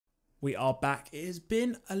We are back. It has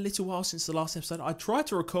been a little while since the last episode. I tried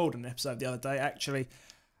to record an episode the other day, actually,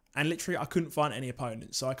 and literally I couldn't find any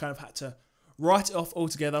opponents, so I kind of had to write it off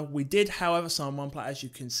altogether. We did, however, sign one player, as you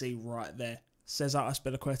can see right there. Cesar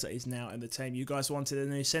Azpilicueta is now in the team. You guys wanted a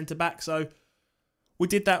new centre-back, so we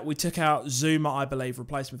did that. We took out Zuma, I believe,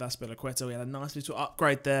 replaced with Azpilicueta. We had a nice little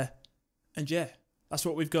upgrade there, and yeah, that's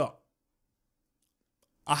what we've got.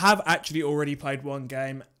 I have actually already played one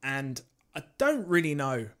game, and I don't really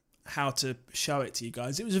know how to show it to you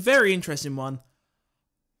guys. It was a very interesting one.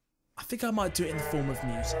 I think I might do it in the form of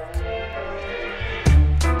music.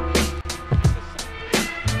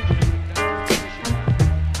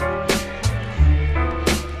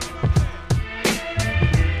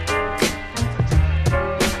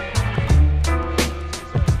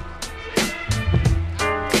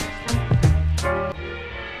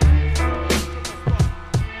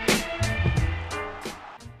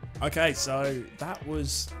 Okay, so that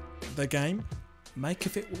was the game. Make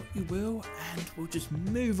of it what you will, and we'll just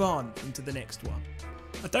move on into the next one.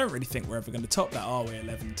 I don't really think we're ever going to top that, are we?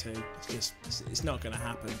 11-2. It's not going to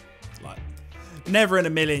happen. Like, never in a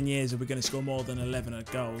million years are we going to score more than 11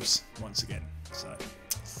 goals once again. So,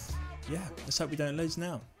 yeah, let's hope we don't lose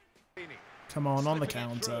now. Come on the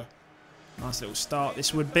counter. Nice little start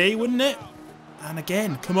this would be, wouldn't it? And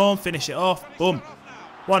again, come on, finish it off. Boom.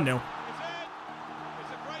 1-0.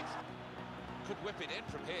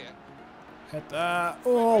 Head there.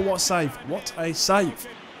 Oh, what a save. What a save. In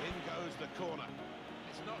goes the corner.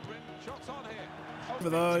 It's not written. Shots on here. Over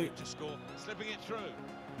though. Slipping it through.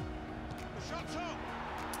 Shots on.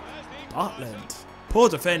 Butland. Poor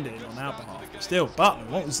defending on our behalf. Still, Butland,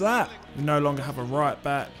 what was that? We no longer have a right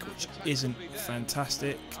back, which isn't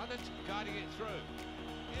fantastic.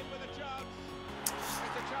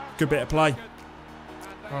 Good bit of play.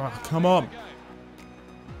 Oh, come on.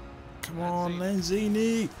 Come on,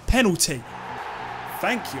 Lanzini. Penalty.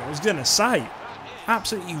 Thank you, I was going to say.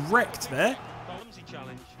 Absolutely wrecked there.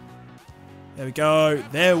 There we go.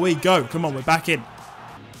 There we go. Come on, we're back in.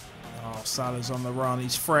 Oh, Salah's on the run.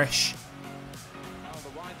 He's fresh.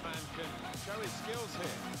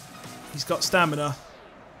 He's got stamina.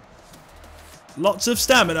 Lots of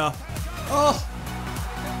stamina. Oh.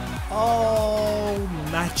 Oh,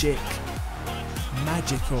 magic.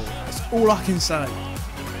 Magical. That's all I can say.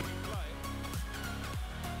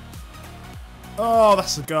 Oh,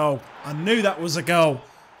 that's a goal. I knew that was a goal.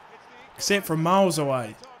 See it from miles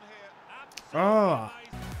away. Oh.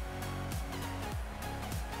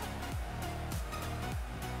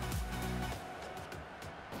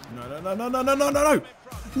 No.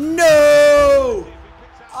 No!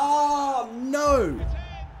 Oh, no.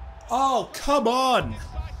 Oh, come on.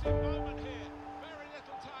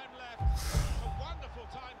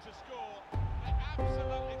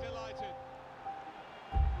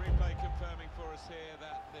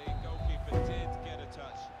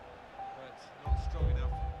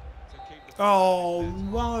 Oh,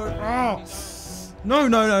 no.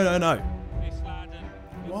 No.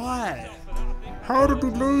 Why? How did we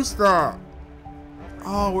lose that?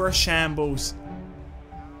 Oh, we're a shambles.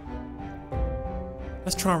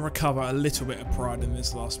 Let's try and recover a little bit of pride in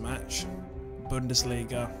this last match.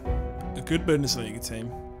 Bundesliga. A good Bundesliga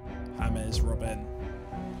team. James, Robben.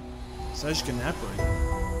 Serge Gnabry.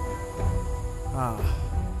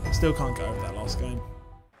 Still can't get over that last game.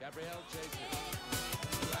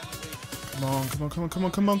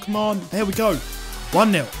 Come on. There we go.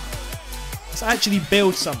 1-0. Let's actually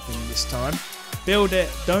build something this time. Build it,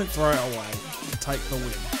 don't throw it away, and take the win.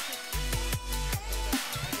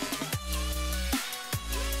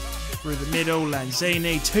 Through the middle,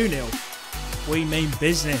 Lanzini, 2-0. We mean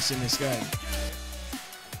business in this game.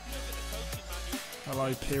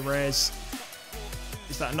 Hello, Perez.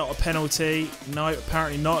 Is that not a penalty? No,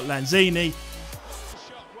 apparently not. Lanzini.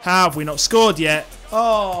 How have we not scored yet?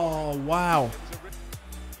 Oh, wow.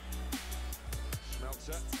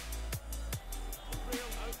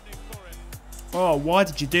 Oh, why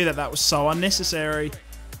did you do that? That was so unnecessary.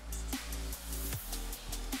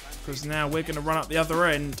 Because now we're going to run up the other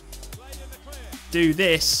end. Do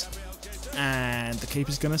this. And the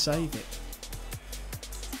keeper's going to save it.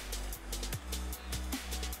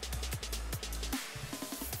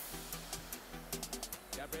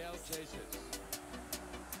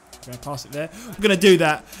 I'm going to pass it there. I'm going to do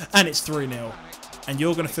that. And it's 3-0. And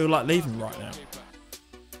you're going to feel like leaving right now.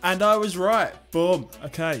 And I was right. Boom.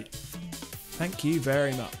 Okay. Thank you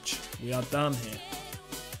very much. We are done here.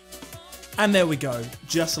 And there we go.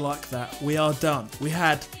 Just like that. We are done. We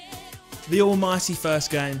had the almighty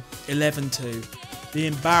first game, 11-2. The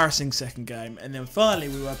embarrassing second game. And then finally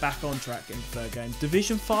we were back on track in the third game.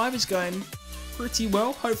 Division 5 is going pretty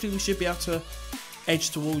well. Hopefully we should be able to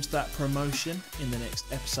edge towards that promotion in the next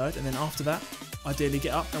episode, and then after that ideally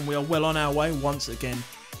get up, and we are well on our way once again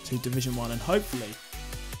to Division 1 and hopefully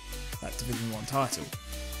that Division 1 title.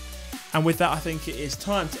 And with that, I think it is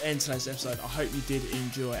time to end today's episode. I hope you did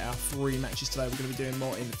enjoy our 3 matches today. We're going to be doing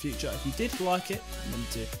more in the future. If you did like it,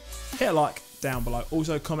 remember to hit a like down below.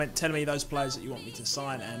 Also comment telling me those players that you want me to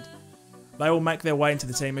sign, and they will make their way into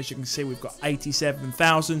the team. As you can see, we've got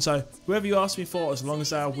 87,000. So whoever you ask me for, as long as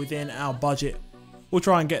they are within our budget, we'll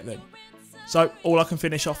try and get them. So all I can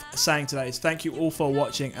finish off saying today is thank you all for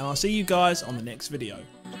watching, and I'll see you guys on the next video.